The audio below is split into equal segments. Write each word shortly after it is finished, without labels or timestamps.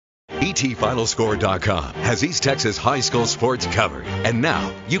ETFinalScore.com has East Texas high school sports covered. And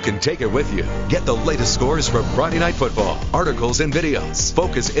now you can take it with you. Get the latest scores from Friday Night Football, articles and videos.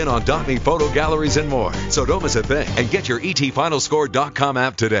 Focus in on .me photo galleries and more. So don't miss a thing and get your ETFinalScore.com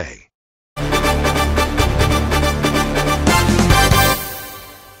app today.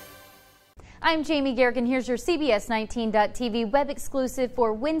 I'm Jamie Garrick, and here's your CBS 19.TV web exclusive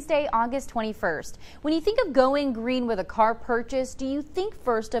for Wednesday, August 21st. When you think of going green with a car purchase, do you think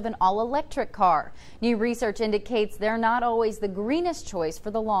first of an all-electric car? New research indicates they're not always the greenest choice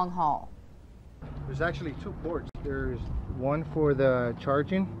for the long haul. There's actually two ports. There's one for the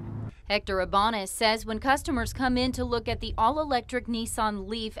charging. Hector Abanez says when customers come in to look at the all-electric Nissan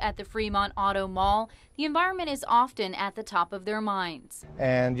Leaf at the Fremont Auto Mall, the environment is often at the top of their minds.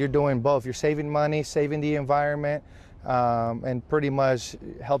 And you're doing both. You're saving money, saving the environment, and pretty much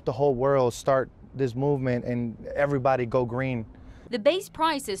help the whole world start this movement and everybody go green. The base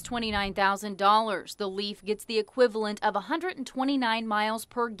price is $29,000. The Leaf gets the equivalent of 129 miles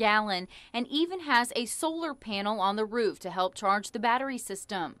per gallon and even has a solar panel on the roof to help charge the battery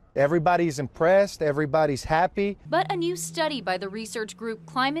system. Everybody's impressed, everybody's happy. But a new study by the research group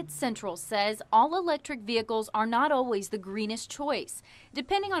Climate Central says all-electric vehicles are not always the greenest choice.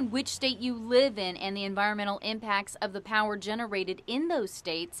 Depending on which state you live in and the environmental impacts of the power generated in those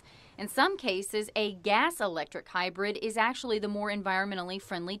states, in some cases, a gas-electric hybrid is actually the more environmentally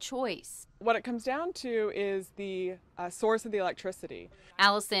friendly choice. What it comes down to is the source of the electricity.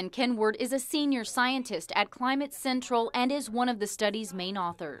 Allison Kenward is a senior scientist at Climate Central and is one of the study's main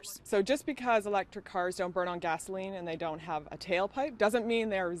authors. So just because electric cars don't burn on gasoline and they don't have a tailpipe doesn't mean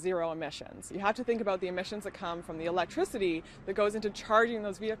they're zero emissions. You have to think about the emissions that come from the electricity that goes into charging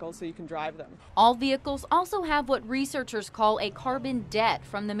those vehicles so you can drive them. All vehicles also have what researchers call a carbon debt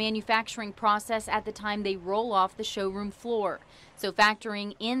from the manufacturing process at the time they roll off the showroom floor. So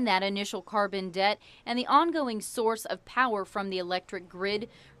factoring in that initial carbon debt and the ongoing source of power from the electric grid,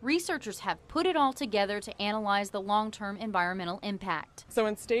 researchers have put it all together to analyze the long-term environmental impact. So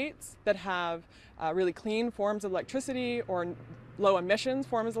in states that have really clean forms of electricity or low emissions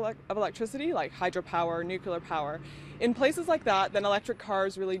forms of electricity, like hydropower, nuclear power, in places like that, then electric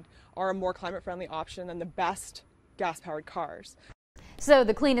cars really are a more climate-friendly option than the best gas-powered cars. So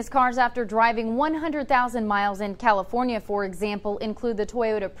the cleanest cars after driving 100,000 miles in California, for example, include the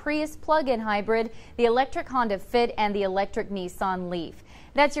Toyota Prius plug-in hybrid, the electric Honda Fit, and the electric Nissan Leaf.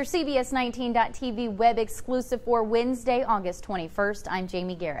 That's your CBS 19.TV web exclusive for Wednesday, August 21st. I'm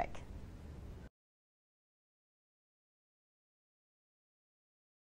Jamie Garrick.